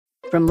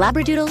From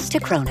Labradoodles to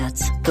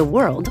Cronuts, the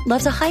world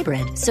loves a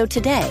hybrid. So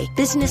today,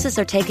 businesses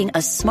are taking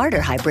a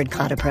smarter hybrid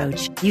cloud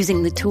approach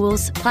using the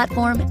tools,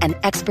 platform, and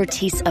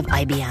expertise of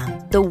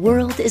IBM. The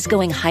world is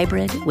going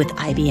hybrid with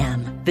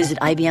IBM. Visit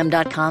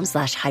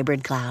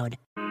ibm.com/hybridcloud.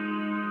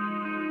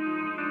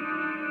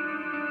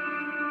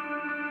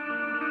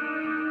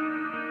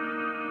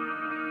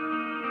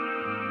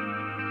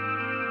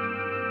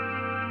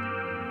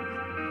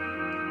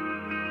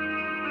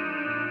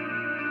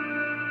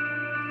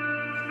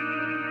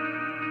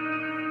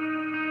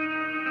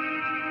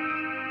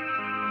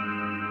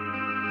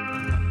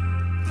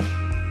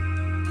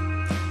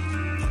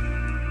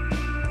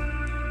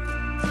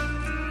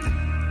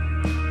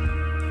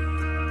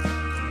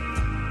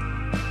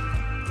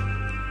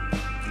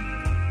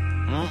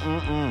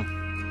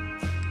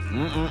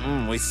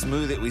 We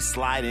smooth it. We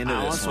slide into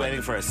this. I was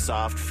waiting for a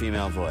soft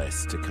female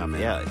voice to come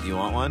in. Yeah, you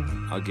want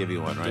one? I'll give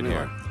you one right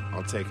here.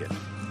 I'll take it.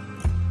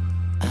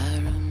 I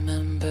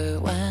remember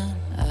when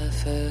I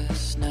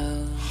first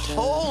noticed.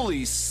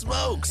 Holy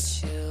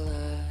smokes!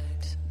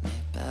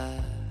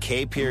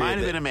 K period. Might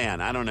have been a man.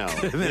 I don't know.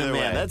 Could have been a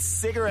man. That's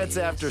cigarettes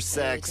after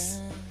sex.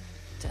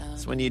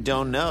 It's when you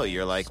don't know.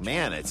 You're like,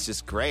 man, it's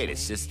just great.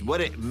 It's just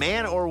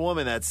man or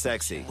woman, that's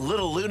sexy.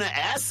 Little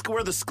Luna-esque.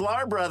 We're the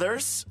Sklar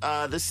brothers.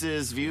 This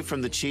is View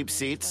from the Cheap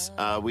Seats.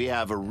 We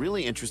have a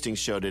really interesting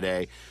show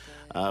today.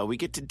 We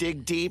get to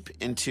dig deep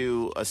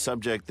into a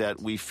subject that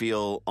we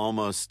feel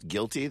almost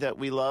guilty that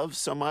we love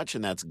so much,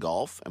 and that's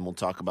golf. And we'll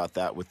talk about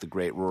that with the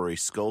great Rory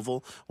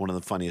Scovel, one of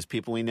the funniest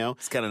people we know.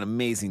 He's got an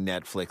amazing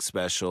Netflix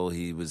special.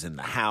 He was in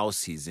The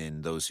House. He's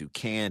in Those Who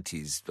Can't.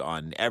 He's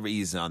on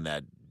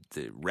that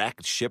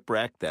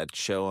Shipwreck, that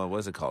show. What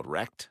is it called?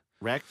 Wrecked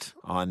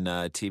on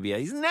TV.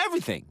 He's in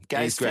everything.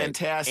 Guy's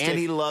fantastic. And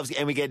he loves,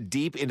 and we get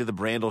deep into the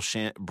Brandel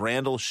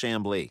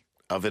Chambly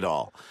of it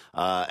all.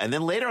 And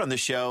then later on the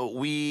show,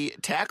 we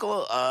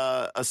tackle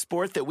a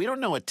sport that we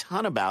don't know a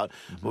ton about,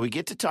 but we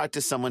get to talk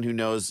to someone who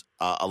knows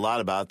a lot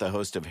about, the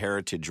host of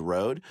Heritage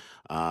Road,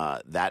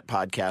 that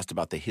podcast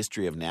about the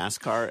history of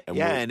NASCAR.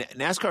 And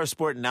NASCAR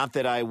sport, not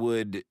that I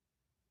would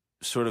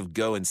sort of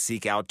go and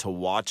seek out to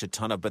watch a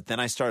ton of, but then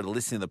I started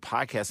listening to the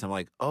podcast and I'm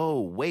like, oh,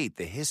 wait,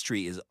 the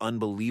history is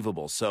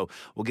unbelievable. So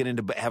we'll get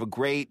into, have a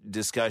great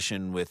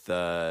discussion with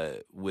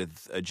a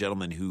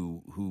gentleman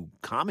who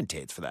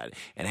commentates for that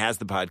and has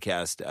the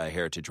podcast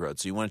Heritage Road.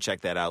 So you want to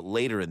check that out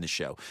later in the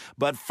show.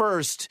 But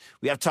first,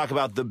 we have to talk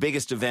about the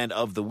biggest event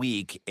of the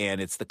week, and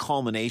it's the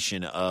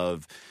culmination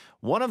of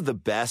one of the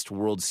best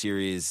World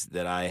Series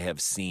that I have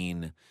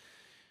seen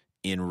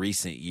in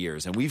recent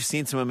years. And we've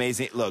seen some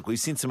amazing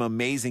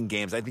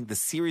games. I think the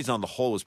series on the whole was